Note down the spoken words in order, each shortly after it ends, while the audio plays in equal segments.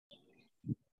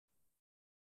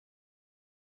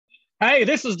Hey,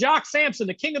 this is Jock Sampson,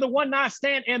 the king of the one night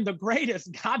stand and the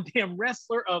greatest goddamn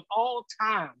wrestler of all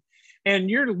time. And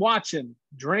you're watching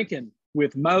Drinking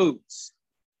with Modes.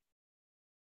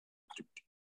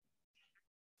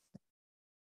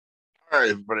 All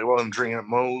right, everybody. Welcome to Drinking at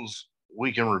Mo's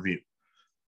Weekend Review.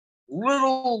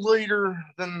 Little later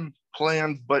than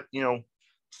planned, but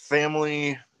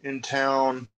family in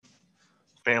town.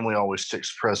 Family always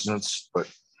takes precedence, but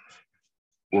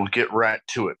we'll get right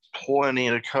to it. Plenty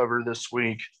to cover this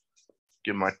week.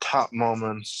 Give my top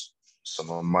moments, some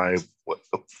of my what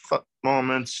the fuck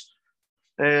moments,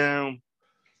 and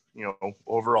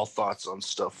overall thoughts on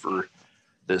stuff for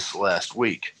this last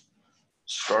week.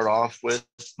 Start off with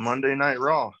Monday Night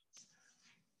Raw.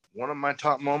 One of my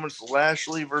top moments,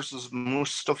 Lashley versus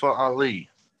Mustafa Ali.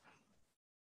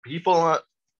 People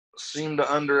seem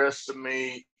to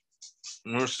underestimate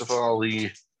Mustafa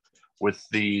Ali with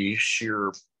the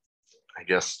sheer, I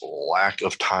guess, lack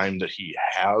of time that he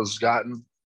has gotten.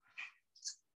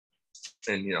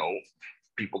 And,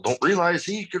 people don't realize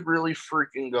he could really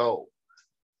freaking go.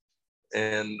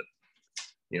 And,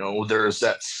 there's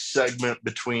that segment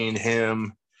between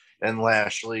him and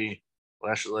Lashley.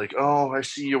 Lashley like, oh, I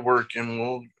see you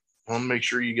working. We'll make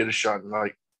sure you get a shot. And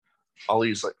like,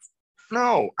 Ali's like,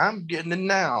 no, I'm getting it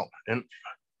now. And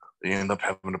they end up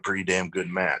having a pretty damn good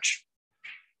match.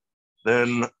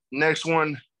 Then next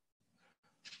one,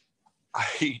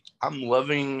 I'm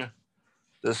loving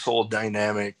this whole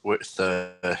dynamic with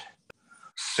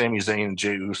Sami Zayn and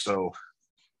Jey Uso,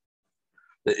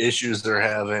 the issues they're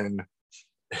having,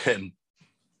 and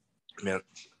man,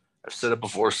 I've said it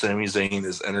before, Sami Zayn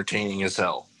is entertaining as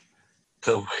hell.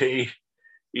 The way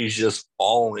he's just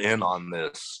all in on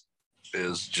this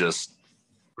is just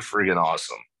friggin'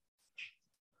 awesome.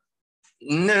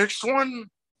 Next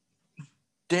one,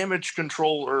 Damage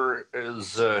Controller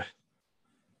is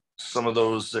some of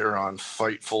those there on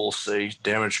Fightful say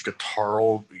Damage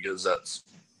Guitarro because that's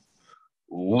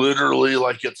literally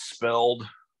like it's spelled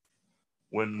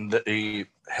when they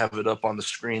have it up on the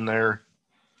screen there.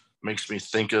 Makes me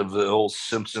think of the old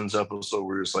Simpsons episode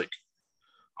where it's like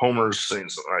Homer's saying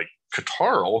something like,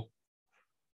 Guitarro?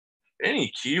 Any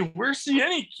key? Where's the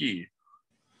any key?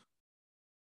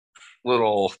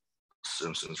 Little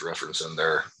Simpsons reference in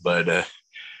there. But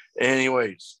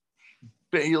anyways,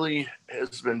 Bayley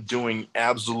has been doing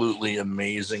absolutely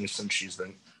amazing since she's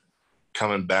been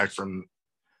coming back from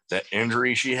that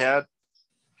injury she had.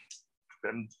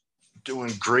 Been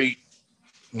doing great,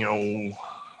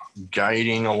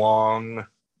 guiding along,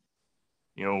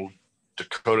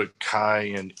 Dakota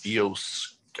Kai and Io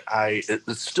Sky.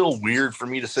 It's still weird for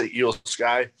me to say Io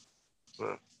Sky,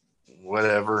 but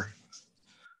whatever.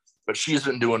 But she's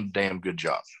been doing a damn good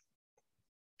job.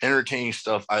 Entertaining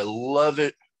stuff. I love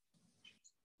it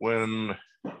when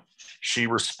she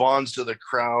responds to the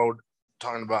crowd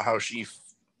talking about how she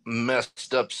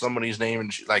messed up somebody's name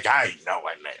and she's like, I know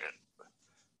I meant it.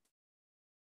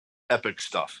 Epic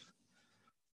stuff.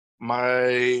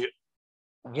 My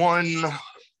one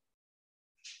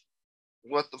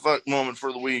what the fuck moment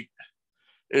for the week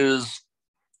is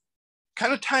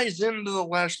kind of ties into the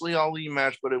Lashley Ali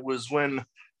match, but it was when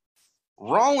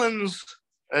Rollins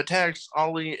attacks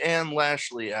Ali and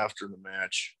Lashley after the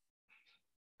match.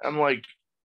 I'm like,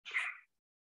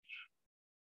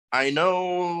 I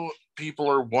know people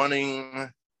are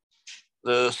wanting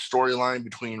the storyline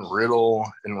between Riddle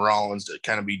and Rollins to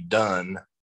kind of be done,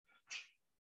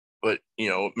 but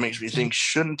it makes me think,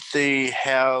 shouldn't they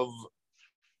have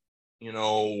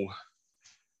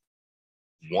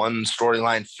one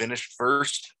storyline finished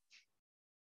first?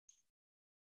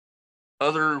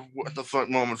 Other what the fuck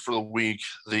moment for the week,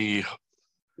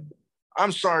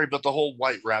 I'm sorry, but the whole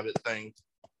White Rabbit thing.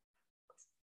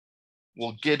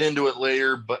 We'll get into it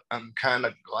later, but I'm kind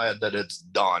of glad that it's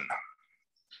done.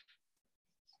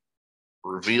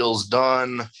 Reveal's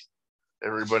done.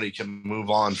 Everybody can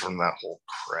move on from that whole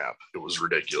crap. It was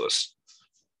ridiculous.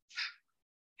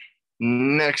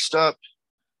 Next up,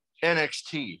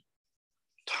 NXT.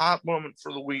 Top moment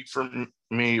for the week for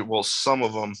me, well, some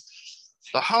of them,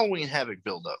 the Halloween Havoc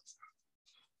buildup.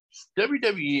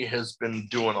 WWE has been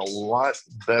doing a lot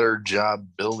better job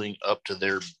building up to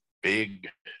their big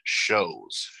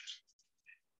shows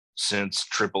since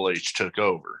Triple H took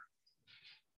over.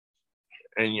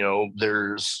 And,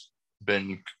 there's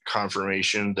been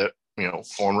confirmation that,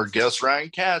 former guest Ryan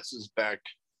Katz is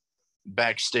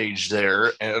backstage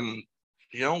there. And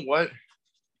you know what?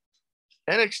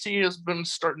 NXT has been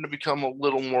starting to become a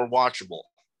little more watchable.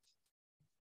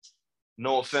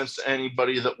 No offense to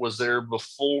anybody that was there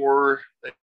before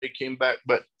they came back,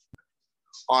 but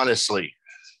honestly,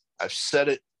 I've said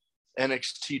it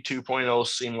NXT 2.0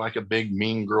 seemed like a big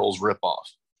Mean Girls ripoff.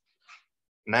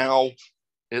 Now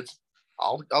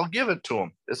I'll give it to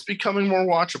them. It's becoming more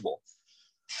watchable.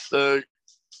 The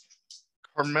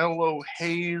Carmelo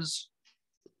Hayes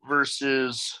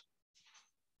versus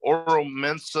Oro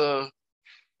Mensa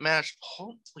match.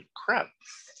 Holy crap.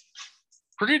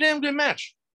 Pretty damn good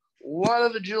match. A lot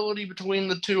of agility between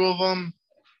the two of them.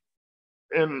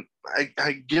 And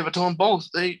I give it to them both.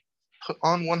 They put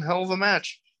on one hell of a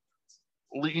match.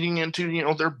 Leading into,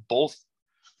 they're both,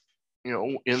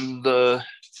 in the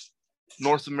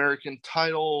North American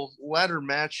title ladder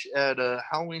match at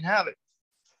Halloween Havoc.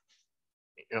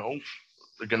 There's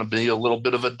going to be a little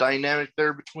bit of a dynamic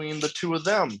there between the two of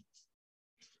them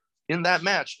in that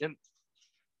match. And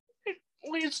it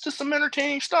leads to some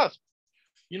entertaining stuff.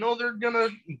 They're going to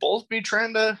both be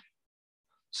trying to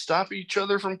stop each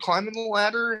other from climbing the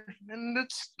ladder. And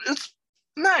it's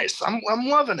nice. I'm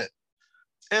loving it.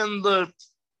 And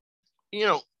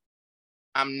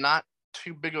I'm not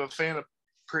too big of a fan of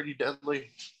Pretty Deadly,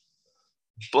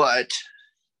 but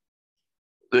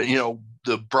the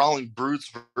Brawling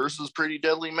Brutes versus Pretty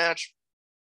Deadly match,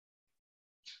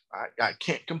 I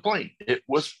can't complain. It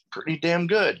was pretty damn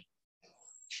good.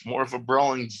 More of a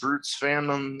Brawling Brutes fan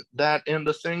on that end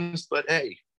of things, but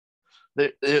hey,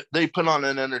 they put on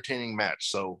an entertaining match.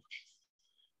 So,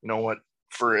 you know what?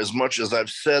 For as much as I've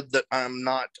said that I'm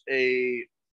not a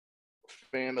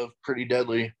fan of Pretty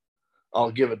Deadly,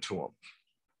 I'll give it to them.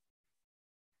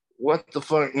 What the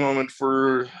fuck moment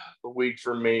for the week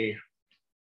for me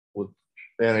with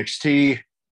NXT?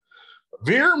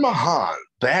 Veer Mahan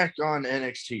back on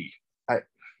NXT.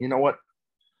 You know what?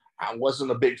 I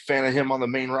wasn't a big fan of him on the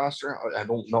main roster. I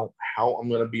don't know how I'm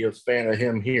going to be a fan of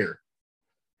him here.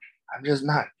 I'm just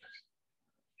not.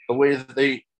 The way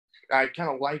that I kind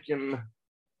of liken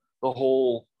the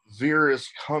whole Veer is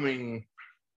coming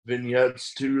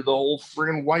vignettes to the whole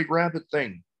friggin' White Rabbit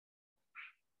thing.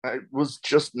 I was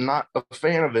just not a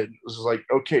fan of it. It was like,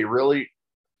 okay, really?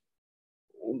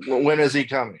 When is he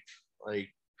coming? Like,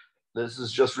 this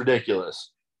is just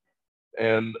ridiculous.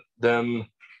 And then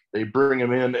they bring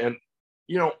him in, and,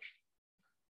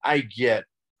 I get,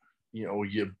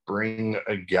 you bring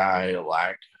a guy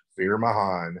like Veer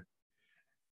Mahan.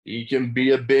 He can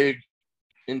be a big,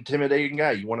 intimidating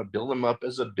guy. You want to build him up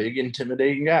as a big,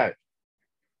 intimidating guy.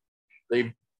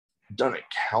 They've done it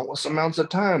countless amounts of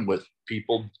time with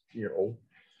people,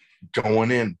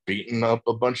 going in, beating up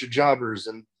a bunch of jobbers,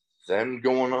 and then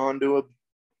going on to a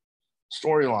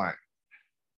storyline.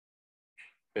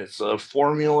 It's a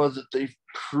formula that they've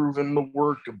proven to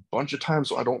work a bunch of times,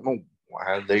 so I don't know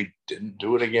why they didn't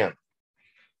do it again.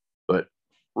 But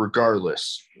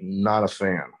regardless, not a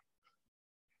fan.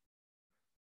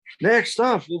 Next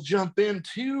up, we'll jump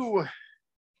into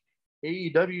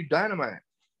AEW Dynamite.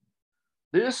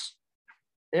 This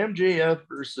MJF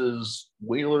versus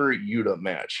Wheeler Yuta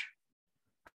match.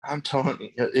 I'm telling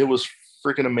you, it was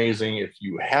freaking amazing. If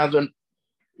you haven't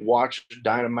watched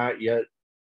Dynamite yet,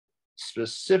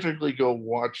 specifically go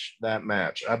watch that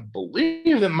match. I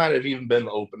believe it might have even been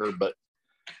the opener, but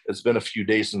it's been a few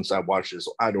days since I watched it,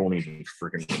 so I don't even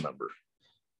freaking remember.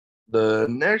 The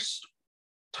next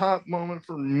top moment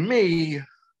for me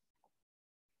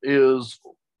is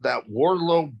that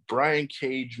Wardlow Brian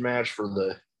Cage match for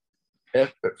the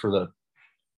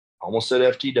almost said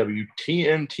FTW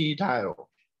TNT title.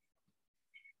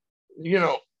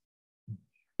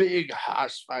 Big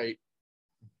hoss fight.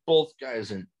 Both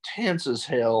guys intense as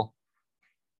hell.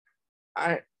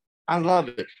 I love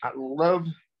it. I love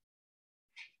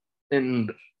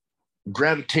and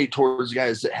gravitate towards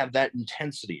guys that have that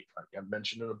intensity. Like I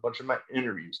mentioned in a bunch of my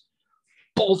interviews.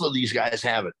 Both of these guys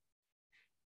have it.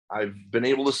 I've been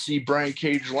able to see Brian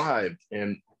Cage live,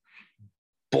 and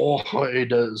boy,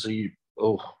 does he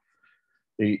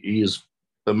is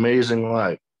amazing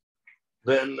live.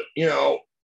 Then,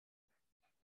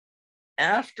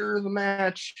 after the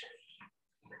match,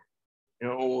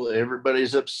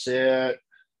 everybody's upset.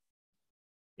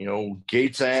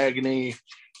 Gates Agony,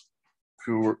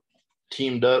 who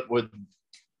teamed up with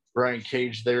Brian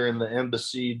Cage there in the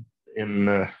embassy in,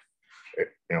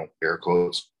 air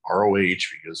quotes, ROH,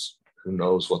 because who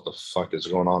knows what the fuck is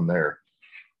going on there.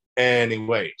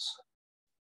 Anyways,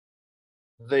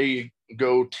 they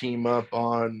go team up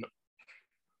on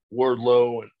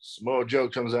Wardlow, and Samoa Joe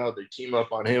comes out. They team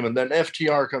up on him, and then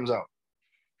FTR comes out.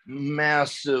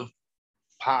 Massive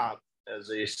pop, as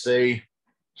they say,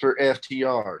 for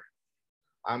FTR.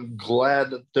 I'm glad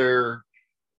that they're,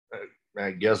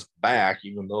 I guess, back,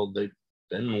 even though they've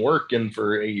been working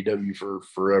for AEW for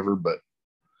forever, but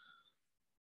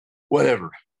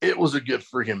whatever. It was a good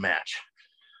freaking match.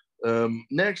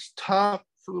 Next top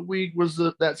for the week was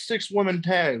that 6-woman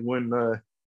tag when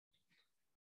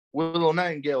Willow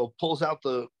Nightingale pulls out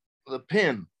the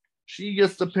pin. She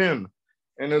gets the pin,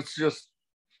 and it's just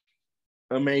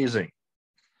amazing.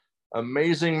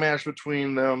 Amazing match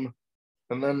between them.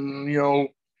 And then,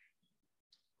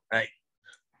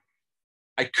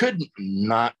 I couldn't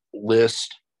not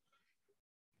list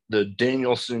the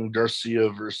Danielson Garcia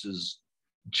versus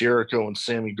Jericho and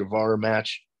Sammy Guevara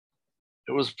match.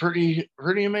 It was pretty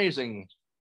amazing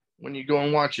when you go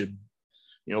and watch it.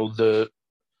 The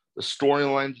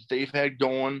storyline that they've had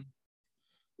going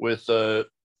with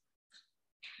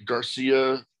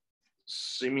Garcia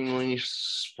seemingly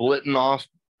splitting off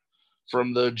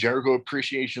from the Jericho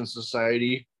Appreciation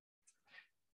Society.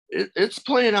 It's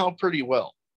playing out pretty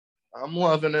well. I'm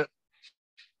loving it.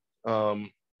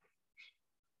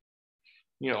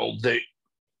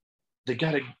 They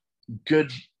got a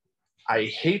good, I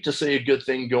hate to say a good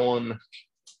thing going,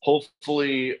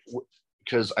 hopefully,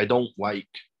 because I don't like,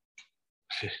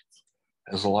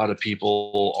 as a lot of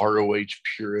people, ROH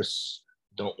purists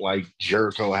don't like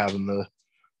Jericho having the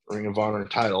Ring of Honor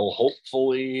title.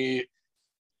 Hopefully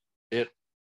it,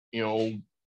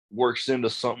 works into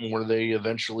something where they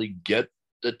eventually get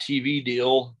the TV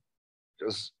deal,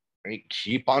 because they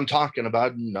keep on talking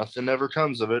about it, nothing ever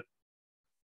comes of it.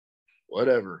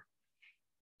 Whatever.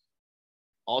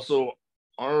 Also,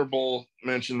 honorable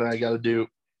mention that I got to do,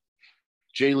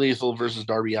 Jay Lethal versus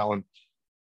Darby Allin.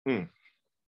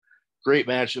 Great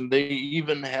match. And they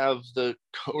even have the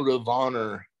code of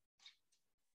honor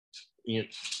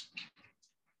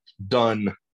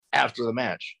done after the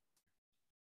match,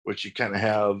 which you kind of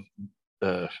have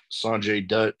Sanjay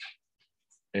Dutt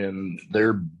and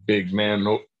their big man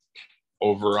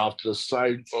over off to the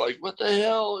side, like, what the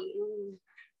hell?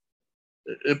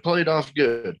 It played off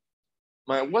good.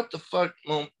 My what the fuck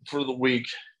moment for the week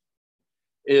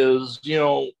is,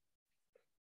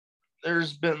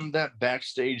 there's been that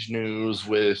backstage news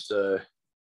with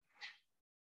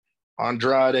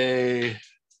Andrade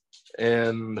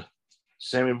and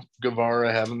Sammy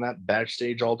Guevara having that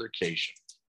backstage altercation.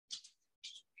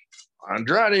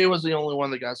 Andrade was the only one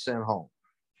that got sent home.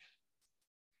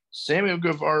 Sammy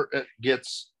Guevara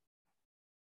gets,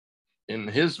 in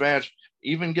his match,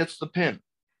 even gets the pin.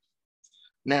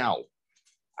 Now,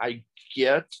 I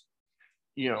get,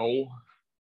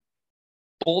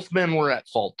 both men were at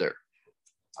fault there.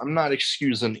 I'm not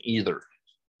excusing either.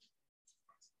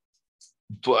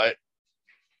 But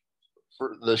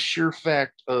for the sheer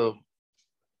fact of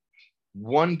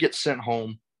one gets sent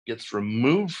home, gets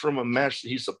removed from a match that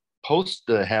he's supposed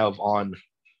to have on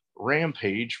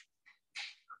Rampage,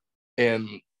 and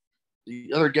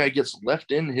the other guy gets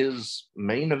left in his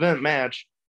main event match,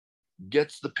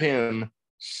 gets the pin,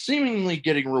 seemingly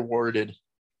getting rewarded.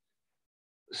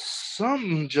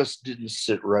 Some just didn't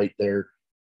sit right there.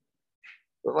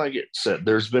 But like it said,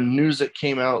 there's been news that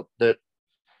came out that,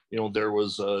 there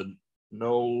was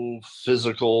no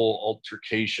physical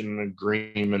altercation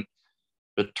agreement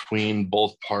between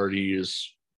both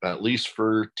parties, at least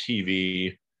for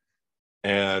TV.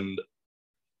 And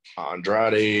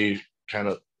Andrade kind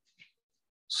of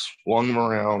swung him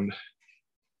around,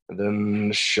 and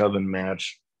then shoving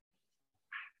match.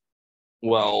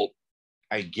 Well,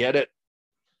 I get it.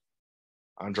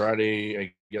 Andrade,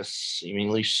 I guess,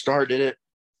 seemingly started it.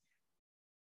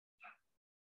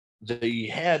 They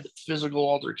had physical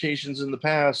altercations in the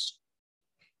past.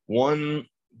 One,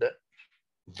 that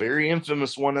very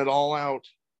infamous one at All Out,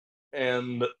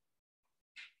 and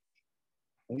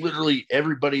literally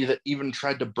everybody that even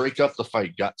tried to break up the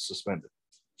fight got suspended.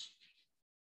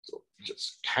 So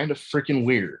just kind of freaking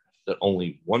weird that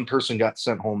only one person got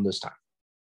sent home this time.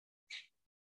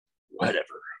 Whatever.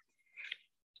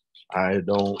 I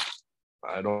don't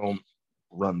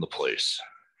run the place.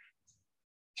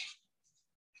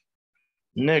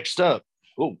 Next up,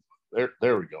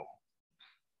 there we go.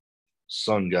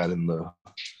 Sun got in the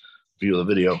view of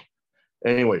the video.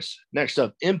 Anyways, next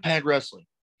up, Impact Wrestling.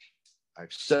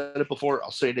 I've said it before,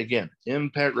 I'll say it again.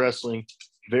 Impact Wrestling,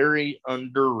 very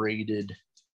underrated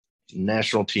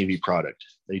national TV product.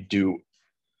 They do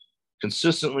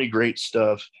consistently great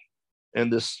stuff,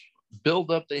 and this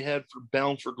build-up they had for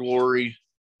Bound for Glory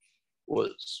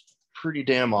was pretty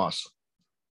damn awesome.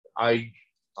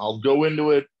 I'll go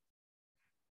into it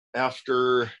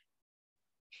after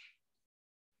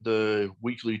the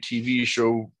weekly TV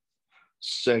show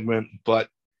segment, but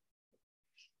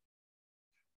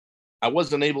I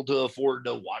wasn't able to afford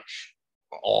to watch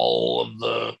all of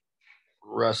the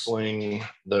wrestling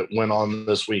that went on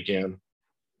this weekend.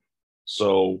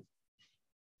 So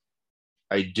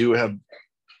I do have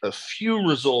a few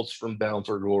results from Bound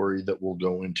for Glory that we'll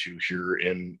go into here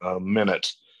in a minute.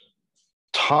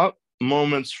 Top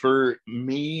moments for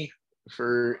me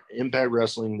for Impact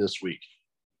Wrestling this week.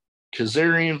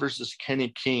 Kazarian versus Kenny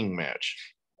King match.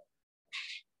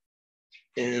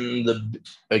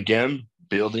 Again,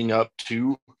 building up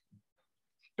to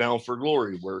Bound for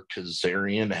Glory, where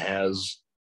Kazarian has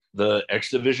the X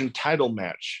Division title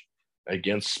match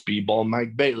against Speedball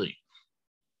Mike Bailey.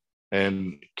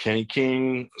 And Kenny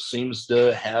King seems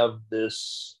to have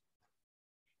this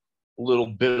little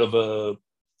bit of a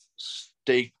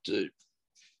stake to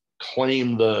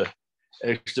claim the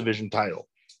X Division title.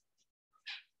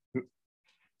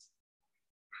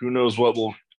 Who knows what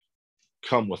will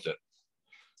come with it.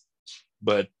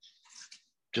 But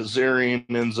Kazarian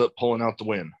ends up pulling out the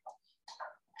win.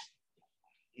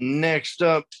 Next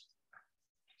up,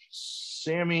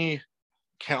 Sami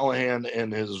Callihan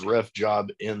and his ref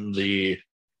job in the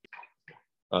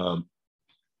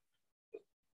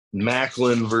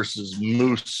Macklin versus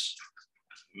Moose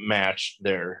match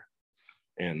there.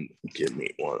 And give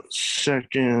me 1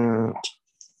 second.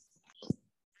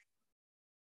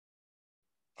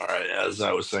 All right, as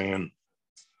I was saying,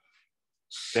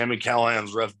 Sami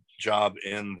Callihan's ref job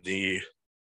in the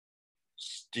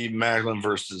Steve Macklin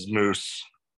versus Moose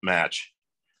match.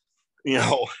 You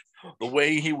know, the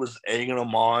way he was egging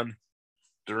him on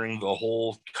during the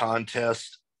whole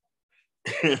contest,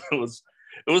 it was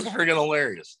freaking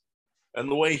hilarious. And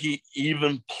the way he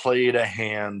even played a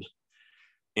hand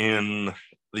in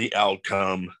the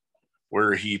outcome,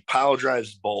 where he pile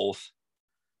drives both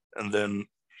and then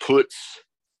puts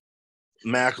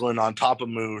Macklin on top of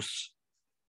Moose,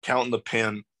 counting the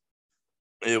pin.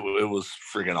 It was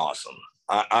freaking awesome.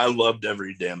 I loved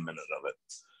every damn minute of it.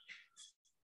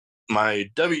 My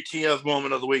WTF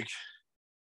moment of the week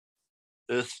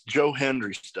is Joe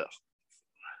Hendry stuff.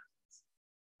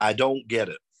 I don't get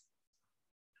it.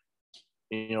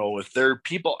 You know, if there are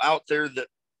people out there that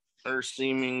are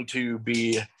seeming to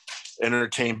be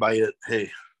entertained by it,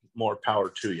 hey, more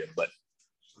power to you. But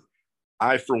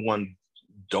I, for one,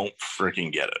 don't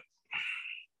freaking get it.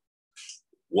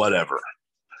 Whatever.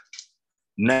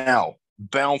 Now,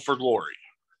 Bound for Glory.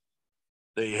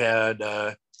 They had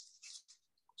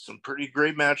some pretty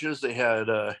great matches. They had,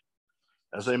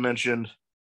 as I mentioned,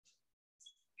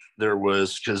 there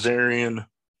was Kazarian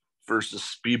versus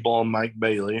Speedball Mike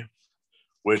Bailey,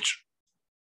 which,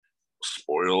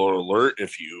 spoiler alert,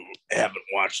 if you haven't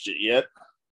watched it yet.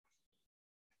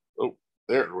 Oh,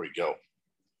 there we go.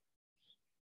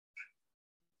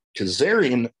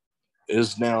 Kazarian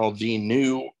is now the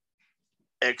new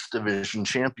X Division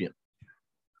champion.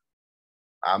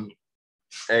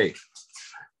 Hey,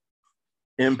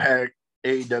 Impact,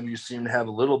 AEW seem to have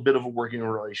a little bit of a working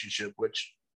relationship,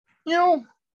 which, you know,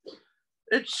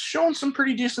 it's showing some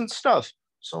pretty decent stuff.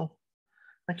 So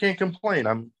I can't complain.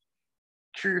 I'm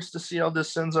curious to see how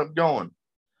this ends up going.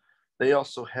 They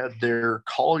also had their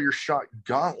Call Your Shot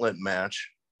Gauntlet match,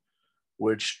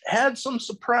 which had some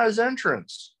surprise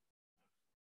entrants.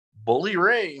 Bully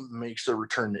Ray makes a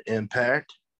return to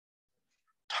Impact.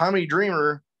 Tommy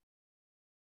Dreamer,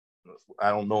 I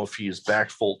don't know if he's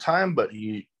back full time, but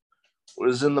he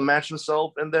was in the match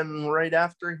himself. And then right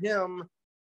after him,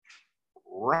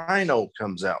 Rhino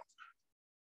comes out.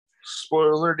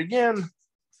 Spoiler alert again.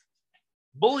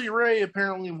 Bully Ray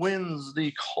apparently wins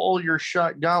the Call Your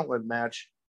Shot Gauntlet match.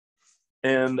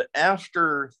 And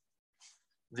after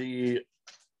the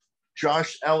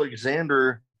Josh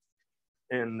Alexander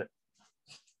and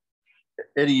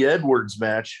Eddie Edwards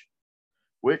match,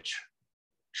 which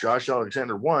Josh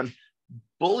Alexander won,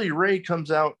 Bully Ray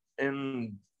comes out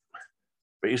and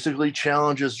basically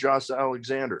challenges Josh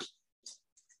Alexander.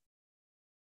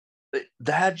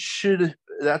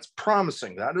 That's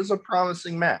promising. That is a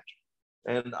promising match.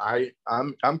 And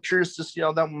I'm curious to see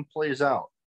how that one plays out.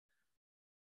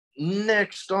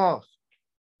 Next off,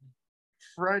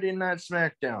 Friday Night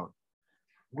SmackDown.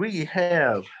 We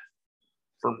have,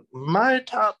 for my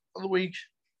top of the week,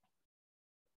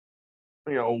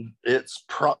 you know, it's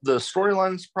the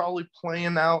storyline's probably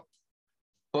playing out,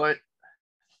 but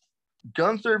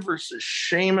Gunther versus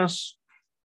Sheamus,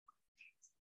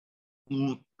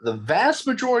 the vast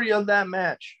majority of that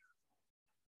match,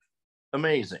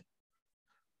 amazing.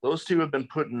 Those two have been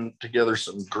putting together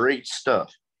some great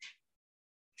stuff.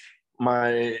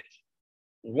 One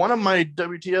of my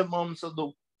WTF moments of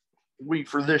the week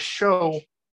for this show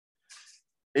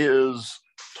is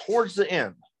towards the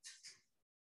end.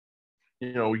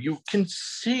 You know, you can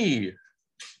see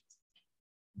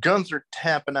Gunther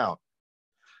tapping out.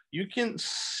 You can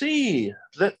see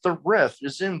that the ref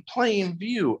is in plain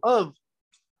view of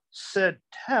said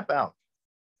tap out.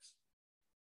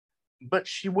 but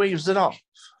she waves it off.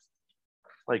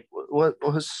 Like, what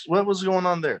was going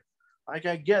on there? Like,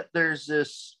 I get there's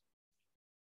this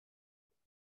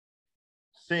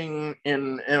thing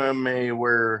in MMA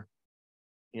where,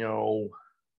 you know,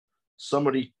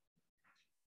 somebody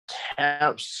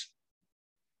taps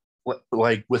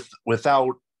like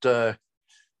without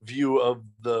view of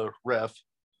the ref.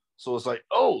 So it's like,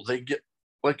 oh, they get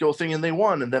let go thing and they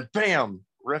won, and then bam,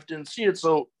 ref didn't see it,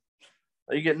 so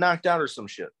they get knocked out or some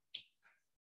shit.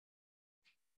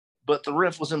 But the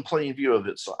ref was in plain view of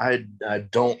it, so I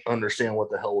don't understand what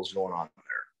the hell was going on there.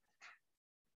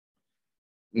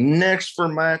 Next, for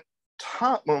my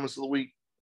top moments of the week,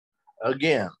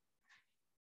 again,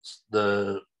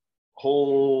 the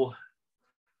whole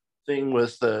thing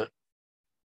with the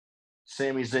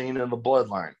Sami Zayn and the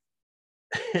Bloodline.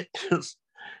 It's,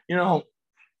 you know,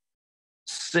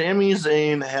 Sami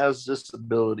Zayn has this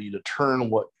ability to turn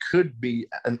what could be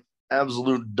an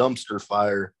absolute dumpster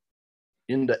fire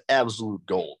into absolute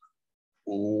gold.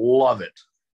 Love it.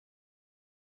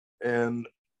 And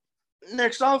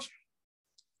next off,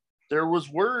 there was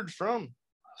word from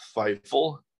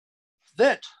Fightful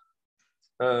that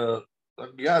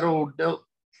Gato del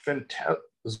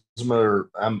Fantasma,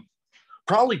 I'm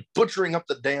probably butchering up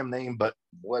the damn name, but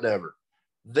whatever.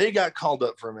 They got called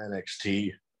up from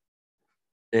NXT,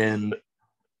 and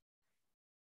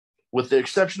with the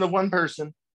exception of one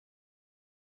person,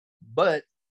 but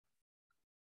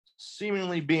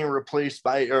seemingly being replaced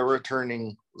by a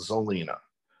returning Zelina,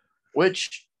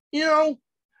 which, you know,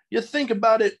 you think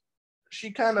about it,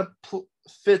 she kind of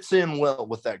fits in well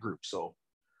with that group. So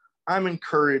I'm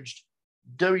encouraged.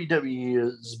 WWE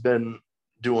has been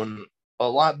doing a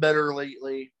lot better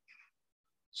lately.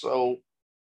 So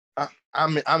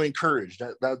I'm encouraged.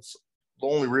 That's the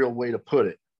only real way to put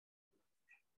it.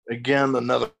 Again,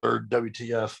 another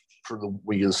WTF for the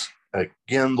week is,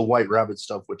 again, the White Rabbit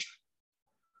stuff, which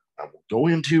I will go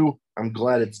into. I'm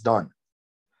glad it's done.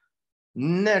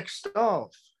 Next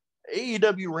off,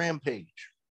 AEW Rampage.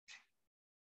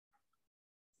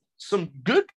 Some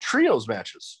good trios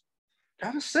matches.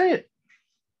 Gotta say it.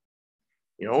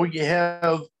 You know, you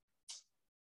have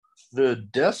the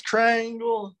Death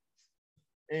Triangle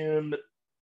and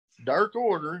Dark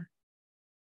Order.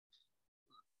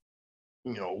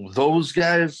 You know, those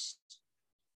guys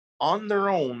on their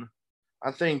own,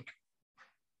 I think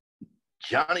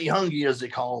Johnny Hungy, as they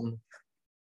call him,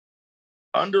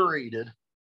 underrated.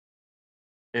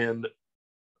 And,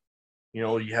 you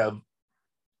know, you have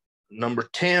number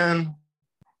 10,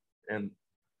 and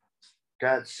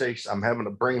God's sakes, I'm having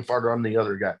a brain fart on the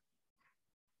other guy.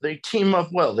 They team up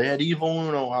well. They had Evil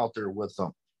Uno out there with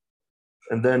them.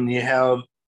 And then you have,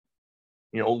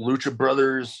 you know, Lucha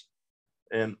Brothers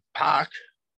and Pac,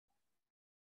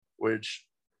 which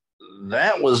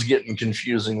that was getting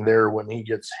confusing there when he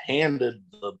gets handed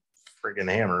the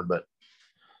friggin' hammer, but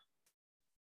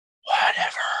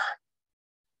whatever.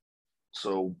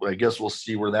 So I guess we'll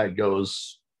see where that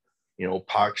goes. You know,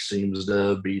 Pac seems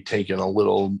to be taking a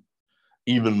little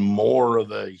even more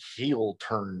of a heel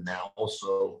turn now.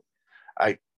 So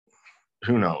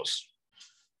who knows?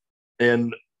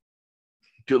 And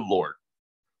good Lord,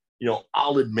 you know,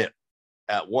 I'll admit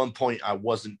at one point I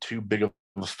wasn't too big of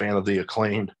a fan of the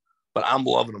Acclaimed, but I'm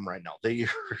loving them right now. They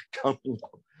are coming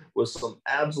up with some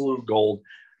absolute gold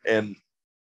and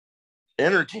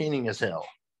entertaining as hell.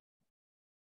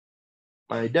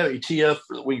 My WTF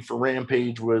for the week for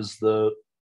Rampage was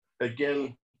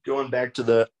again, going back to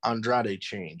the Andrade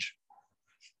change.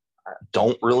 I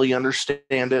don't really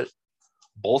understand it.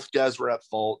 Both guys were at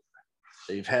fault.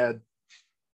 They've had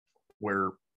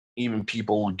where even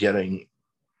people getting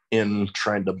in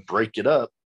trying to break it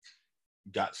up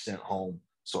got sent home.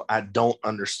 So I don't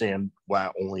understand why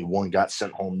only one got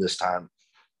sent home this time.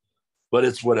 But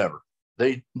it's whatever.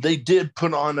 They did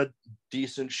put on a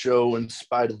decent show in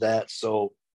spite of that.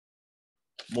 So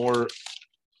more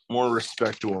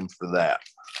respect to them for that.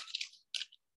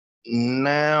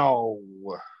 Now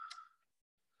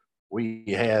we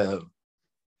have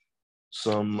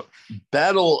some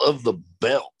Battle of the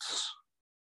Belts.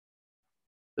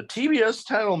 The TBS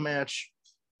title match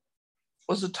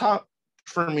was the top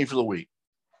for me for the week.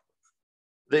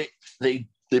 They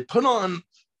put on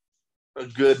a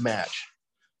good match.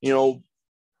 You know,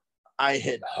 I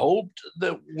had hoped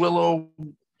that Willow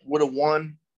would have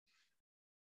won.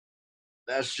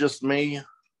 That's just me.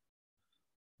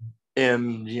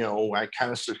 And, you know, I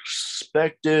kind of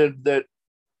suspected that,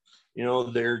 you know,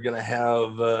 they're going to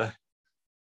have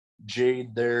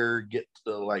Jade there get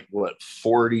to like,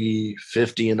 40,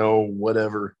 50-0,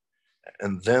 whatever,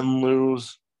 and then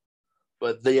lose.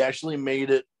 But they actually made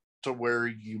it to where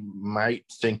you might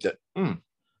think that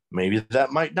maybe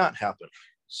that might not happen.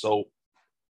 So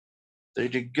they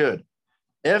did good.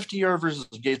 FTR versus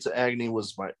Gates of Agony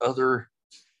was my other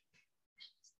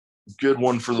good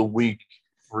one for the week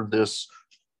for this.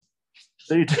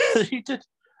 They did.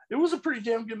 It was a pretty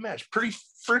damn good match. Pretty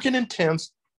freaking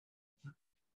intense.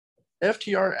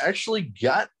 FTR actually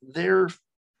got their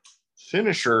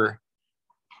finisher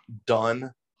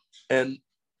done. And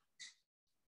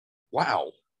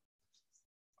wow.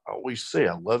 I always say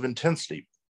I love intensity.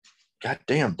 God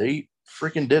damn, they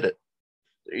freaking did it.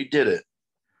 They did it.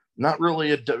 Not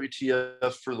really a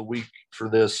WTF for the week for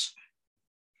this.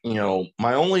 You know,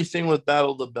 my only thing with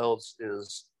Battle of the Belts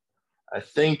is I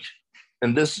think,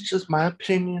 and this is just my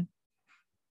opinion,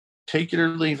 take it or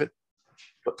leave it.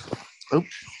 But, all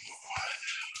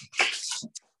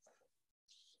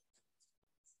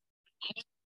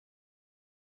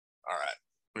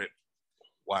right.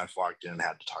 Wife walked in,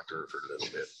 had to talk to her for a little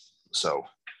bit. So,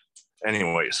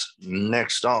 anyways,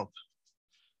 next up,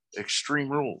 Extreme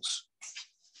Rules.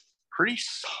 Pretty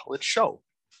solid show.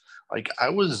 Like, I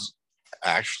was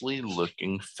actually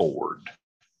looking forward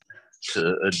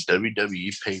to a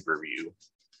WWE pay-per-view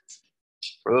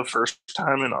for the first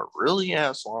time in a really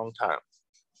ass long time.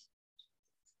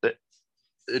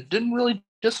 It didn't really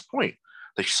disappoint.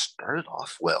 They started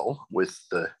off well with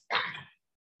the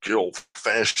good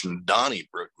old-fashioned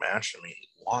Donnybrook match. I mean,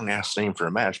 long-ass name for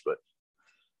a match, but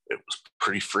it was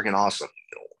pretty freaking awesome.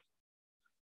 You know,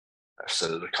 I've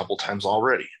said it a couple times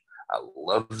already. I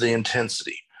love the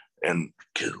intensity. And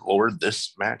good Lord,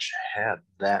 this match had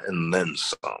that and then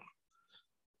some.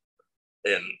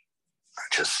 And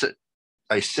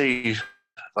I say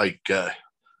like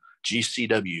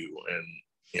GCW and,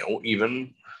 you know,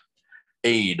 even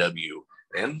AEW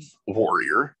and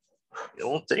Warrior, you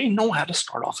know, they know how to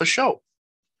start off a show.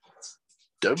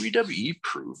 WWE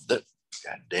proved that,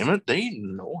 God damn it, they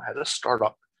know how to start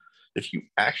off. If you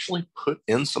actually put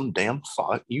in some damn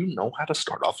thought, you know how to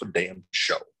start off a damn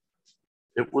show.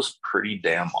 It was pretty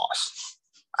damn awesome.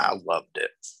 I loved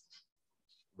it.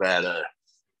 That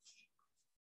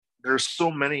there's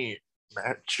so many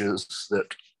matches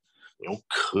that, you know,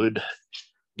 could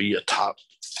be a top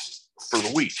for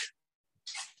the week.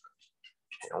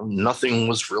 You know, nothing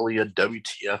was really a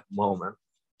WTF moment.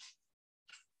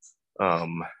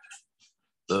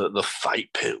 The fight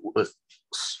pit was,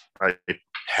 I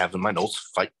have in my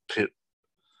notes, fight pit.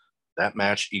 That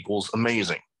match equals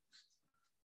amazing.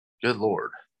 Good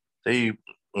Lord. They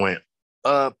went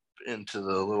up into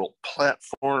the little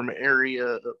platform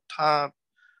area up top,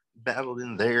 battled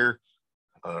in there.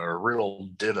 Riddle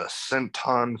did a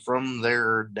senton from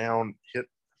there down, hit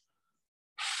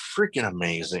freaking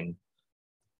amazing.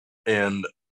 And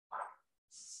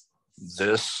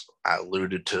this, I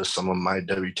alluded to some of my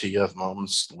WTF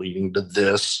moments leading to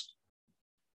this.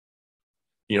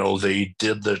 You know, they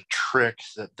did the trick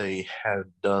that they had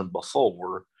done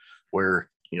before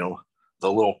where, you know,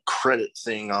 the little credit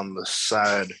thing on the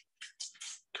side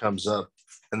comes up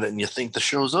and then you think the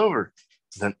show's over.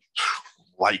 Then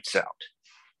lights out.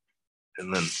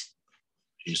 And then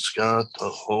he's got the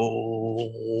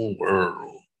whole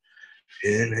world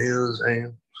in his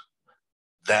hands.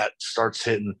 That starts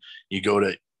hitting. You go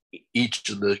to each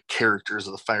of the characters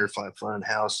of the Firefly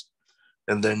Funhouse,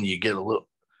 and then you get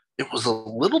it was a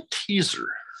little teaser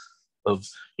of,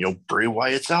 you know, Bray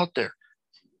Wyatt's out there.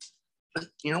 But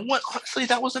you know what? Honestly,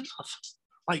 that was enough.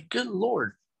 Like, good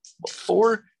Lord.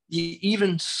 Before you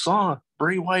even saw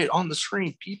Bray Wyatt on the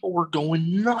screen, people were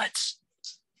going nuts.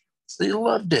 They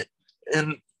loved it.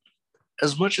 And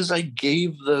as much as I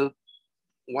gave the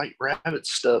White Rabbit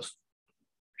stuff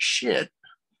shit,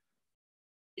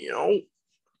 you know,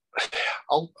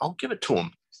 I'll give it to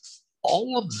them.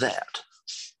 All of that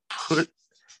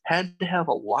had to have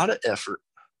a lot of effort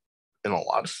and a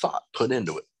lot of thought put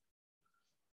into it.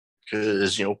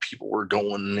 Because, you know, people were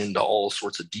going into all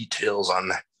sorts of details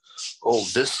on, oh,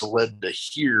 this led to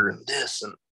here and this.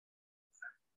 And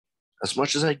as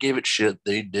much as I gave it shit,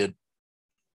 they did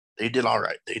all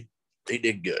right. They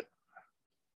did good.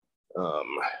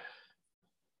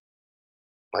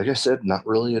 Like I said, not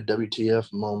really a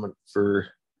WTF moment for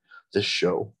this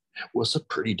show. It was a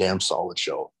pretty damn solid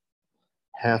show.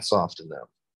 Hats off to them.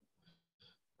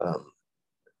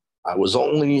 I was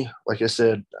only, like I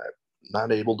said,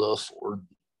 not able to afford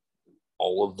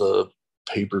all of the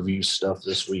pay-per-view stuff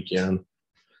this weekend.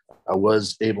 I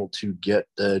was able to get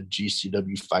the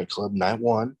GCW Fight Club Night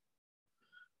 1,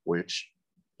 which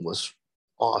was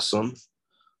awesome.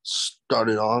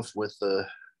 Started off with a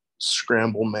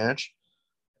scramble match.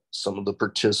 Some of the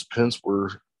participants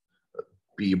were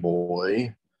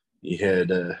B-Boy. You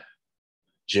had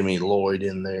Jimmy Lloyd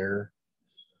in there.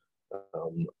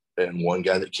 And one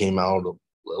guy that came out a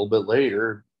little bit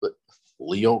later, but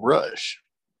Leo Rush.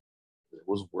 It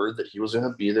was word that he was going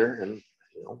to be there, and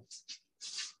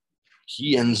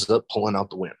he ends up pulling out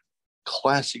the win.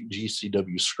 Classic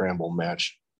GCW scramble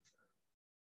match.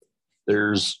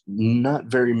 There's not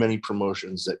very many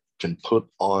promotions that can put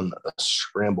on a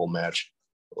scramble match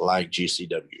like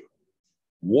GCW.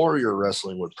 Warrior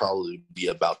Wrestling would probably be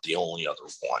about the only other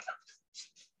one.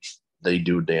 They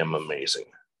do damn amazing.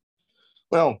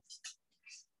 Well,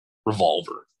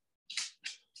 Revolver.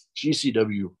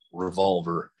 GCW,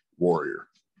 Revolver, Warrior.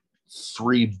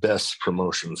 3 best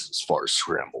promotions as far as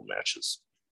scramble matches.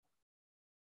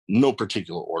 No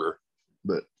particular order,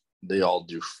 but they all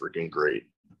do freaking great.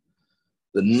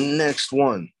 The next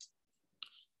one,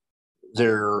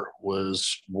 there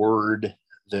was word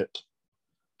that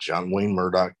John Wayne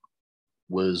Murdoch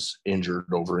was injured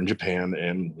over in Japan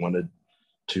and wanted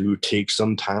to take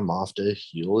some time off to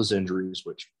heal his injuries,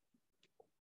 which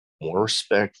more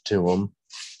respect to him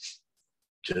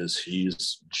because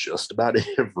he's just about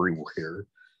everywhere.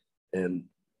 And,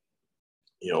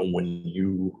 when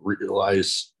you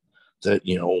realize that,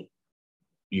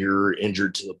 you're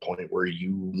injured to the point where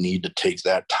you need to take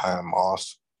that time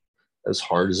off, as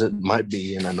hard as it might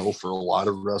be, and I know for a lot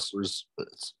of wrestlers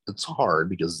it's hard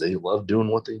because they love doing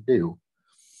what they do.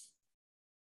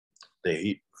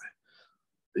 They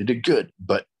did good,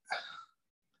 but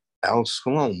Alex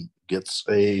Colon gets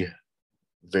a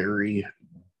very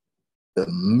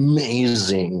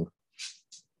amazing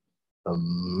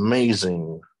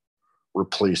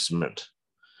replacement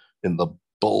in the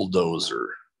Bulldozer,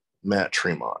 Matt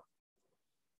Tremont.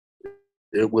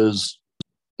 It was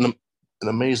an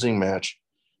amazing match.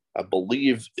 I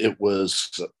believe it was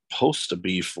supposed to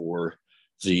be for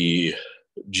the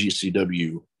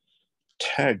GCW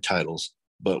tag titles,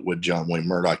 but with John Wayne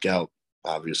Murdoch out,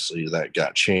 obviously that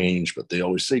got changed, but they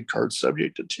always say card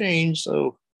subject to change,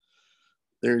 so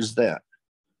there's that.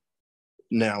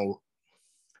 Now,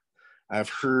 I've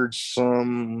heard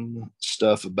some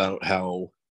stuff about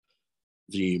how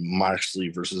the Moxley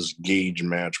versus Gage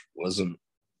match wasn't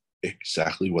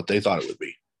exactly what they thought it would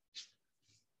be.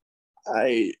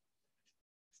 I,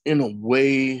 in a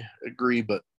way, agree,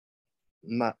 but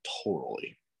not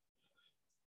totally.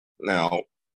 Now,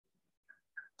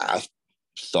 I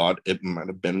thought it might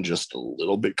have been just a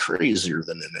little bit crazier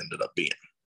than it ended up being.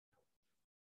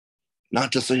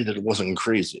 Not to say that it wasn't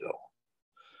crazy, though.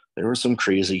 There was some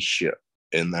crazy shit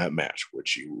in that match,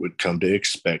 which you would come to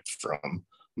expect from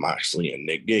Moxley and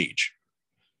Nick Gage.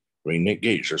 I mean, Nick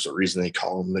Gage, there's a reason they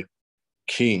call him the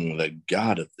king, the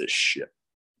god of this shit.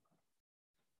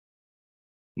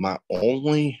 My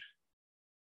only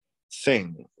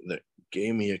thing that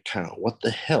gave me a kind of what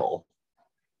the hell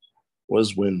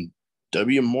was when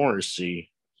W.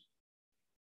 Morrissey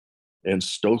and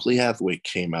Stokely Hathaway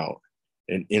came out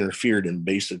and interfered and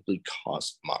basically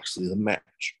cost Moxley the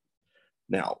match.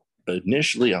 Now,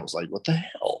 initially I was like, what the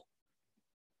hell?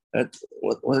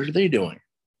 What are they doing?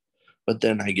 But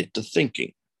then I get to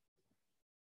thinking,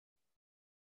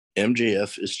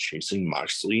 MJF is chasing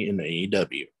Moxley in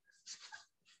AEW.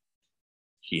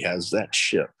 He has that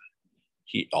ship.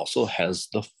 He also has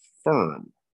the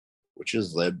Firm, which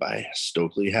is led by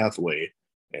Stokely Hathaway,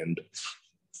 and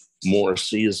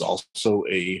Morrissey is also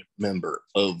a member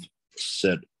of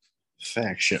said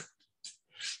faction.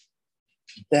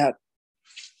 That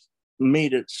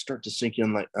made it start to sink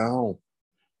in like, oh,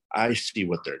 I see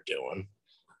what they're doing.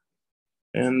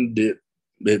 And it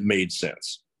made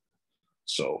sense.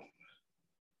 So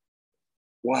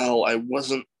while I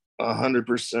wasn't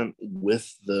 100%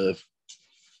 with the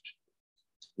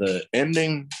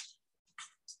ending,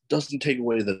 doesn't take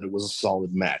away that it was a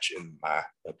solid match in my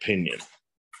opinion.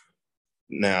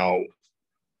 Now,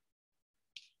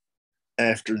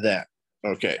 after that,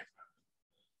 okay,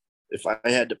 if I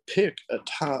had to pick a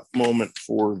top moment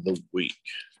for the week,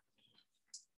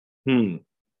 that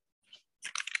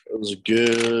was a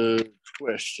good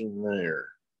question there.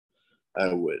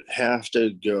 I would have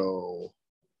to go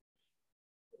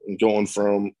going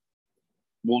from,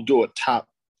 we'll go a top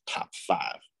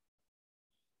 5.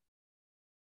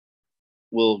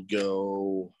 We'll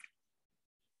go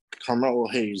Carmelo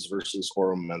Hayes versus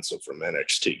Oro Mensah from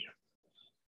NXT.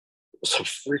 It was a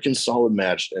freaking solid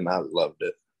match, and I loved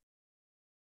it.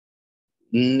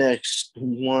 Next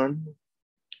one,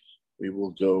 we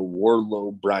will go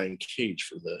Wardlow Brian Cage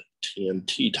for the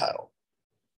TNT title.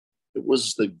 It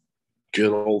was the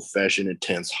good old-fashioned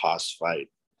intense Haas fight.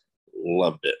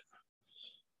 Loved it.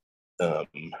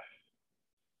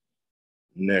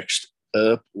 Next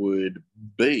up would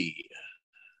be,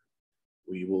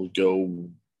 we will go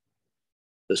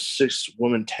the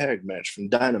 6-woman tag match from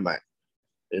Dynamite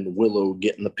and Willow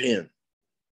getting the pin.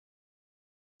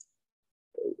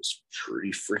 It was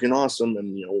pretty freaking awesome.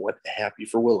 And you know what? Happy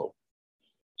for Willow.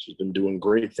 She's been doing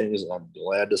great things, and I'm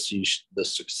glad to see the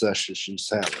success she's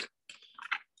having.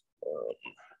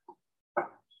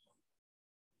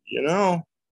 You know,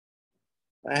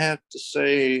 I have to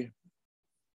say,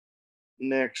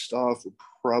 next off would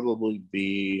probably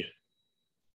be,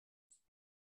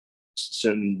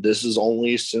 and this is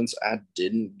only since I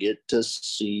didn't get to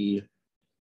see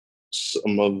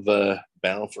some of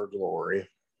Bound for Glory,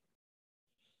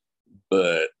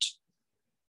 but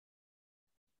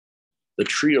the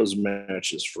trios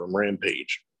matches from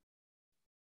Rampage,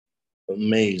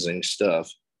 amazing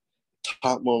stuff.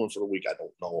 Top moment for the week. I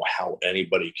don't know how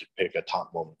anybody could pick a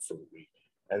top moment for the week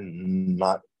and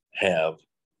not have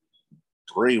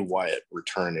Bray Wyatt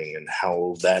returning and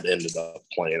how that ended up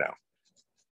playing out.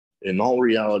 In all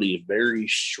reality, a very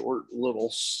short little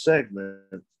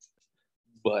segment,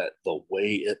 but the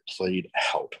way it played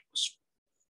out was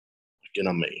freaking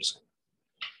amazing.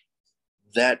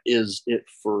 That is it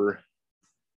for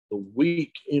the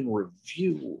week in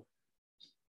review.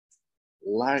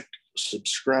 Like,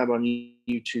 subscribe on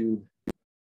YouTube,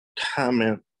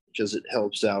 comment because it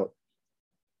helps out.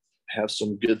 Have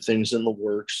some good things in the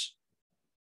works.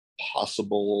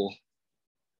 Possible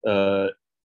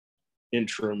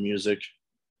intro music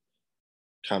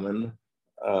coming.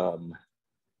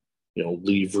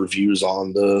 Leave reviews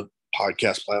on the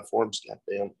podcast platforms.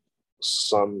 Goddamn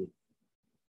sun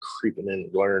creeping in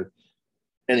and glaring.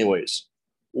 Anyways,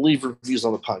 leave reviews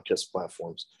on the podcast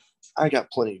platforms. I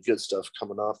got plenty of good stuff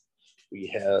coming up. We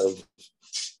have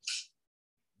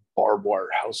Barbed Wire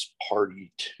House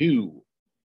Party 2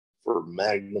 for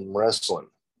Magnum Wrestling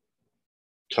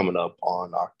coming up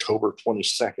on October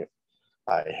 22nd.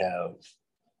 I have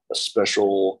a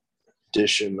special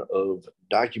edition of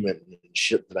documenting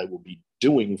shit that I will be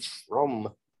doing from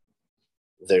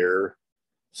there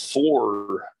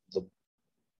for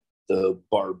the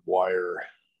barbed wire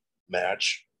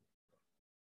match.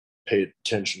 Pay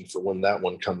attention for when that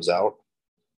one comes out.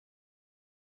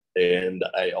 And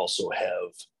I also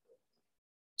have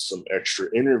some extra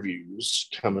interviews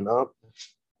coming up.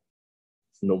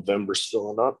 November's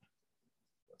filling up.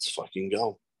 Let's fucking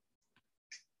go.